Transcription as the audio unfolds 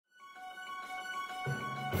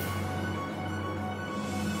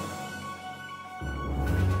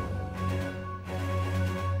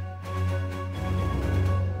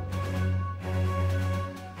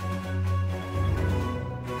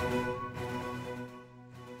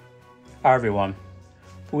Hi everyone.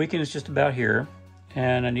 The weekend is just about here,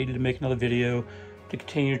 and I needed to make another video to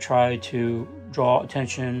continue to try to draw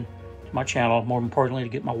attention to my channel, more importantly to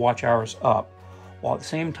get my watch hours up, while at the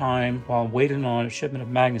same time, while I'm waiting on a shipment of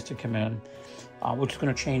magnets to come in, which is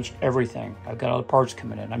going to change everything. I've got other parts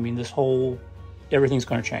coming in. I mean, everything's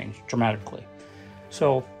going to change dramatically.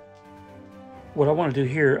 So what I want to do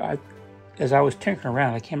here, as I was tinkering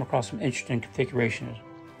around, I came across some interesting configurations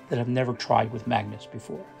that I've never tried with magnets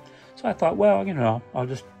before. So I thought, well, I'll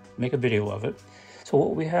just make a video of it. So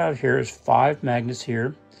what we have here is 5 magnets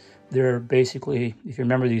here. They're basically, if you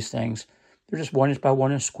remember these things, they're just 1 inch by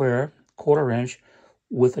 1 inch square, 1/4 inch,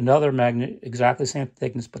 with another magnet exactly the same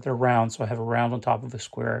thickness, but they're round. So I have a round on top of a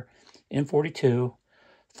square in 42,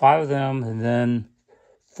 5 of them, and then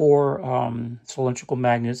 4 cylindrical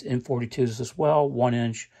magnets in 42s as well, 1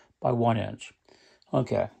 inch by 1 inch.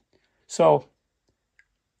 Okay, so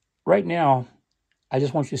right now, I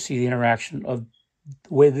just want you to see the interaction of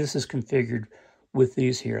the way this is configured with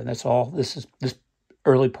these here. That's all this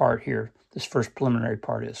early part here, this first preliminary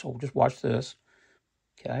part is. So we'll just watch this.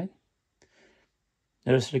 Okay.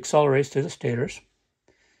 Notice it accelerates to the stators.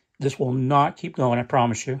 This will not keep going, I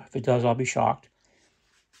promise you. If it does, I'll be shocked.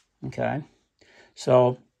 Okay.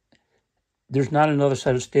 So there's not another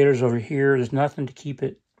set of stators over here. There's nothing to keep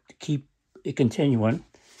it continuing.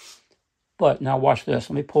 But now watch this.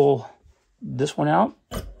 Let me pull this one out.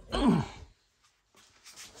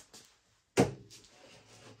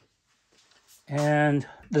 And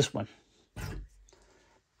this one.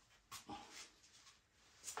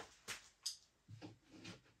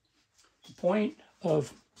 The point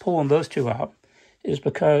of pulling those two out is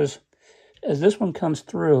because as this one comes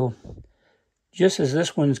through, just as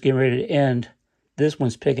this one's getting ready to end, this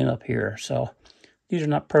one's picking up here. So these are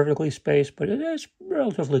not perfectly spaced, but it is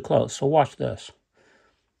relatively close. So watch this.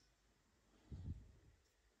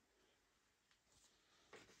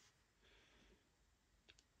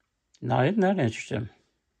 Now, isn't that interesting?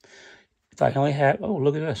 If I only had, oh,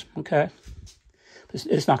 look at this. Okay.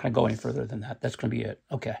 It's not going to go any further than that. That's going to be it.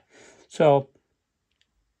 Okay. So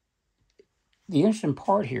the interesting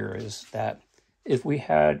part here is that if we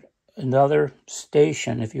had another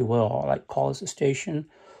station, if you will, I like to call this a station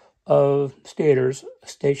of stators, a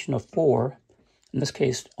station of 4, in this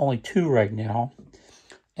case, only 2 right now,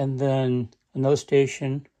 and then another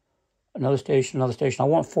station, another station, another station. I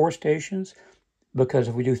want 4 stations. Because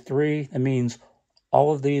if we do 3, that means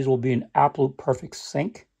all of these will be in absolute perfect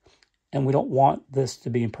sync. And we don't want this to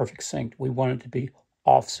be in perfect sync. We want it to be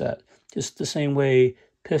offset. Just the same way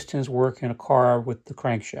pistons work in a car with the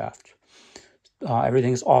crankshaft.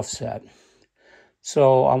 Everything is offset.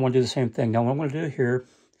 So I want to do the same thing. Now what I'm going to do here,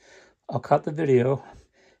 I'll cut the video.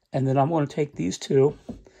 And then I'm going to take these 2.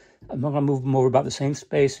 I'm going to move them over about the same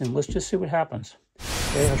space. And let's just see what happens.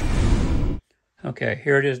 Okay,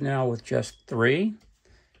 here it is now with just 3,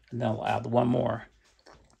 and then I'll add 1 more.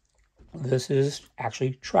 This is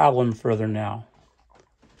actually traveling further now.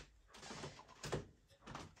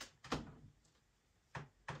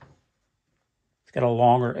 It's got a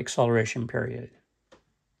longer acceleration period.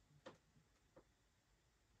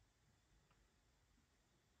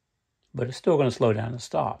 But it's still going to slow down and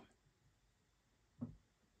stop.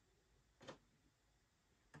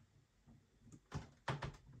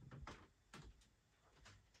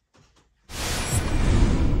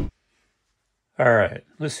 All right,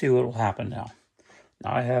 let's see what will happen now.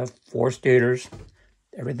 Now I have 4 stators.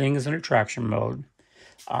 Everything is in attraction mode.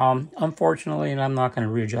 Unfortunately, and I'm not going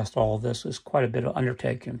to readjust all of this, it's quite a bit of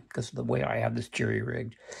undertaking because of the way I have this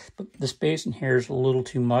jerry-rigged. But the space in here is a little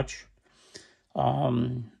too much.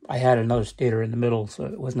 I had another stator in the middle, so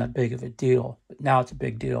it wasn't that big of a deal. But now it's a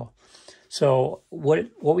big deal. So what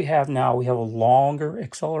we have now, we have a longer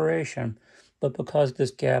acceleration, but because of this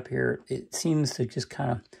gap here, it seems to just kind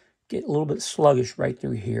of get a little bit sluggish right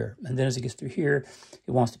through here. And then as it gets through here,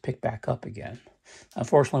 it wants to pick back up again.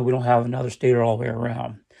 Unfortunately, we don't have another stator all the way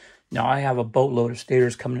around. Now, I have a boatload of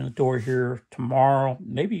stators coming in the door here tomorrow,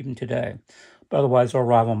 maybe even today. But otherwise, they'll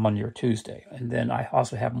arrive on Monday or Tuesday. And then I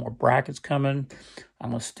also have more brackets coming.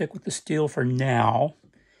 I'm going to stick with the steel for now,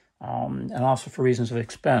 and also for reasons of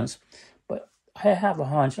expense. But I have a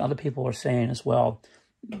hunch, and other people are saying as well,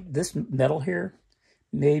 this metal here,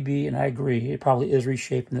 maybe, and I agree, it probably is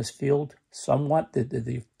reshaping this field somewhat,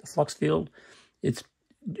 the flux field. It's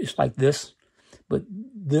like this, but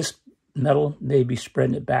this metal may be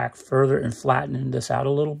spreading it back further and flattening this out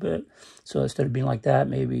a little bit. So instead of being like that,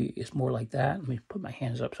 maybe it's more like that. Let me put my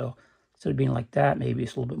hands up. So instead of being like that, maybe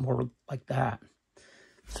it's a little bit more like that.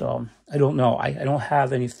 So I don't know. I don't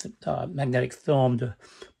have any magnetic film to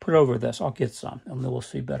put over this. I'll get some, and then we'll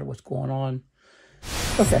see better what's going on.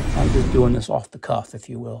 Okay, I'm just doing this off the cuff, if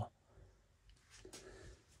you will.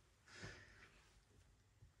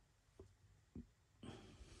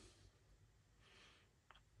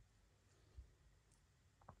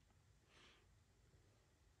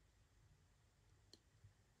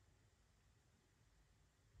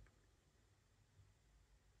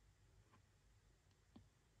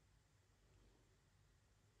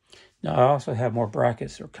 Now, I also have more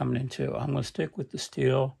brackets that are coming in too. I'm going to stick with the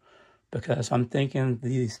steel because I'm thinking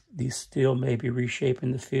these steel may be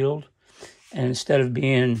reshaping the field. And instead of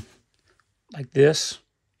being like this,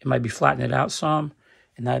 it might be flattening it out some,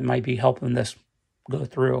 and that might be helping this go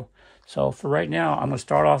through. So for right now, I'm going to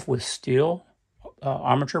start off with steel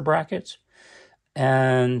armature brackets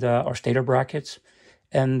and or stator brackets.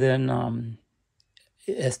 And then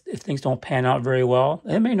if things don't pan out very well,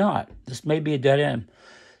 it may not. This may be a dead end.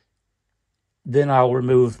 Then I'll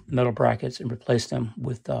remove metal brackets and replace them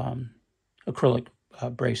with acrylic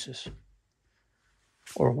braces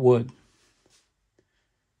or wood.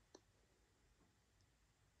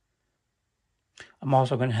 I'm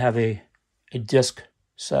also going to have a disc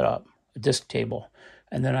set up, a disc table,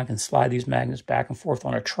 and then I can slide these magnets back and forth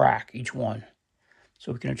on a track, each one.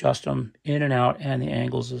 So we can adjust them in and out and the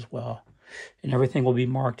angles as well. And everything will be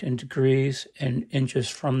marked in degrees and inches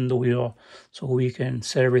from the wheel. So we can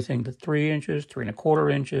set everything to 3 inches, 3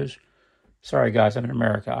 1/4 inches. Sorry guys, I'm in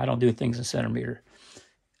America. I don't do things in centimeter.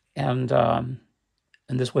 And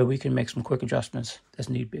this way we can make some quick adjustments as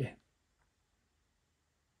need be.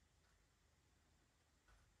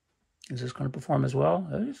 Is this going to perform as well?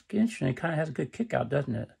 It's interesting. It kind of has a good kick out,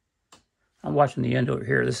 doesn't it? I'm watching the end over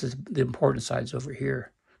here. This is the important sides over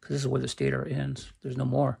here because this is where the stator ends. There's no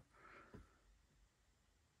more.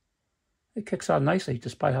 It kicks out nicely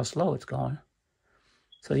despite how slow it's going.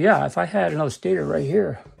 So yeah, if I had another stator right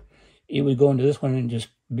here, it would go into this one and just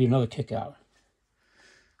be another kick out.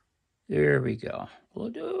 There we go. We'll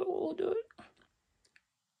do it. We'll do it.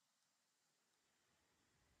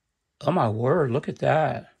 Oh my word, look at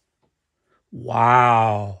that.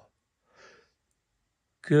 Wow.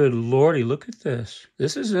 Good Lordy, look at this.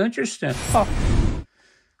 This is interesting. Oh.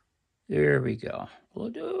 There we go. We'll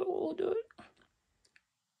do it. We'll do it.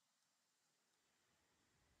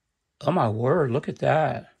 Oh my word, look at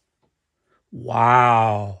that.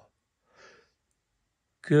 Wow.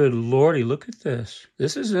 Good Lordy, look at this.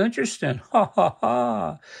 This is interesting. Ha ha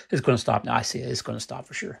ha. It's going to stop now. I see it. It's going to stop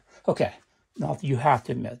for sure. Okay. Now, you have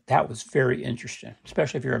to admit, that was very interesting,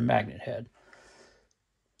 especially if you're a magnet head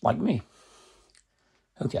like me.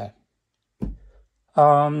 Okay.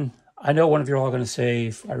 I know one of you are all going to say,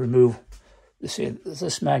 if I remove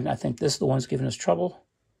this magnet, I think this is the one that's giving us trouble.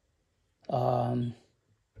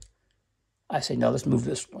 I say, no, let's move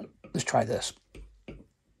this one. Let's try this.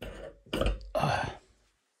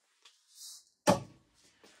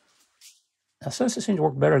 Now, since it seems to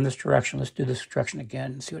work better in this direction, let's do this direction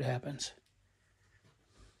again and see what happens.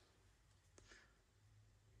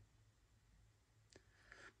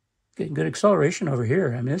 Getting good acceleration over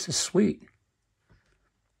here. I mean, this is sweet.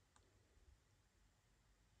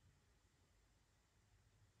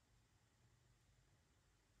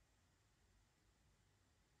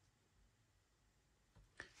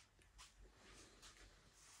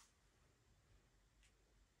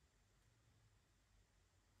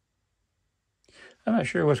 I'm not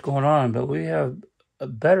sure what's going on, but we have a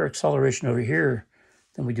better acceleration over here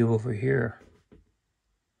than we do over here.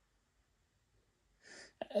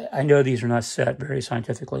 I know these are not set very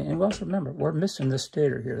scientifically. And also remember, we're missing this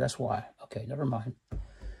stator here. That's why. Okay, never mind.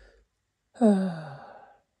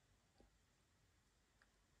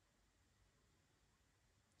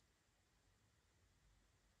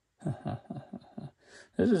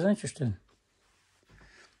 This is interesting.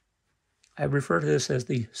 I refer to this as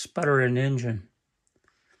the sputtering engine.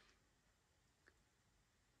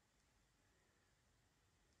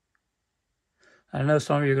 I know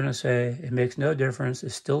some of you are going to say, it makes no difference. It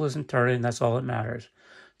still isn't turning. That's all that matters.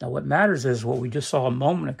 Now, what matters is what we just saw a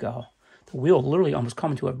moment ago. The wheel literally almost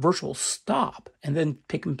coming to a virtual stop and then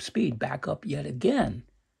picking speed back up yet again.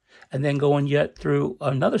 And then going yet through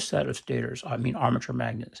another set of stators, I mean armature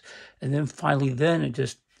magnets. And then finally then it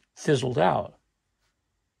just fizzled out.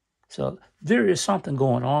 So there is something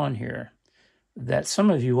going on here that some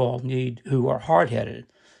of you all need, who are hard-headed,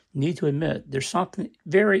 need to admit there's something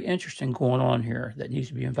very interesting going on here that needs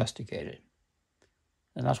to be investigated.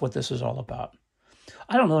 And that's what this is all about.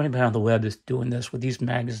 I don't know anybody on the web that's doing this with these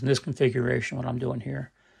magnets in this configuration, what I'm doing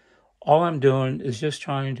here. All I'm doing is just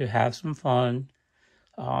trying to have some fun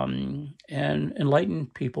and enlighten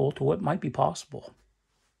people to what might be possible.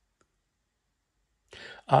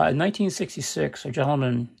 In 1966, a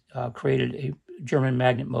gentleman created a German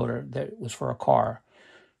magnet motor that was for a car.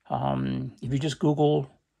 If you just Google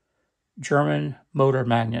German motor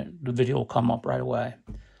magnet, the video will come up right away.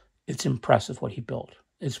 It's impressive what he built.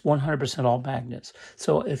 It's 100% all magnets.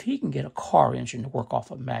 So if he can get a car engine to work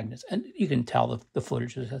off of magnets, and you can tell the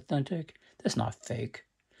footage is authentic, that's not fake.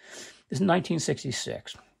 It's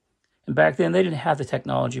 1966. And back then, they didn't have the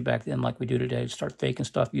technology back then like we do today to start faking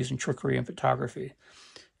stuff using trickery and photography.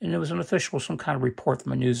 And it was an official, some kind of report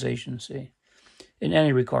from a news agency in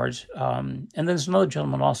any regards. And then there's another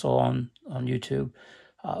gentleman also on YouTube,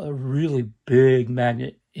 a really big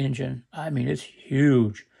magnet engine. I mean, it's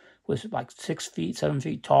huge. It was like 6 feet, 7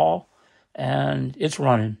 feet tall, and it's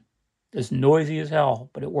running. It's noisy as hell,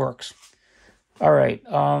 but it works. All right,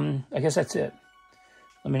 I guess that's it.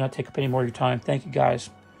 Let me not take up any more of your time. Thank you,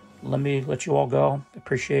 guys. Let me let you all go.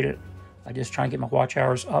 Appreciate it. I just try and get my watch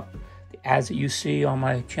hours up. The ads that you see on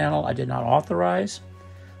my channel, I did not authorize.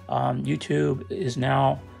 YouTube is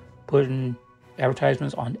now putting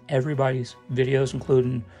advertisements on everybody's videos,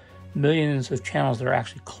 including millions of channels that are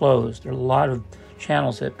actually closed. There are a lot of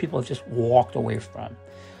channels that people have just walked away from.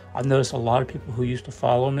 I've noticed a lot of people who used to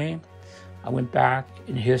follow me. I went back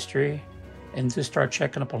in history and just started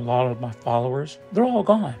checking up on a lot of my followers. They're all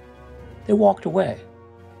gone. They walked away.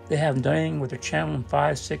 They haven't done anything with their channel in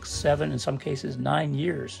 5, 6, 7, in some cases 9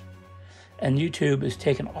 years. And YouTube is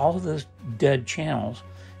taking all of those dead channels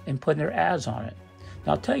and putting their ads on it.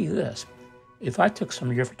 Now, I'll tell you this. If I took some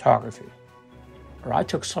of your photography, or I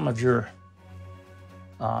took some of your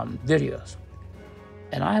videos,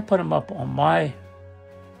 and I put them up on my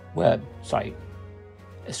website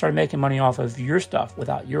and started making money off of your stuff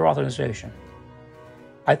without your authorization,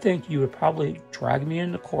 I think you would probably drag me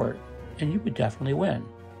into court and you would definitely win.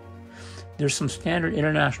 There's some standard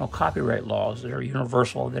international copyright laws that are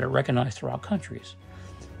universal, that are recognized throughout countries.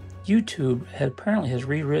 YouTube apparently has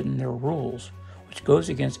rewritten their rules, which goes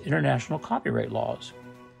against international copyright laws.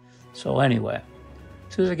 So anyway,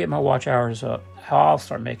 as soon as I get my watch hours up, I'll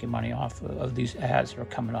start making money off of these ads that are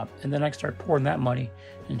coming up. And then I can start pouring that money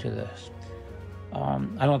into this. I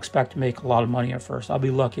don't expect to make a lot of money at first. I'll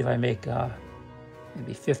be lucky if I make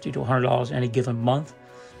maybe $50 to $100 any given month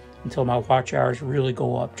until my watch hours really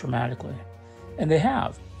go up dramatically. And they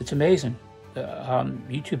have. It's amazing.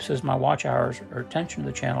 YouTube says my watch hours or attention to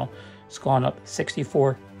the channel has gone up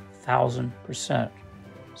 64,000%.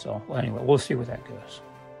 So well, anyway, we'll see where that goes.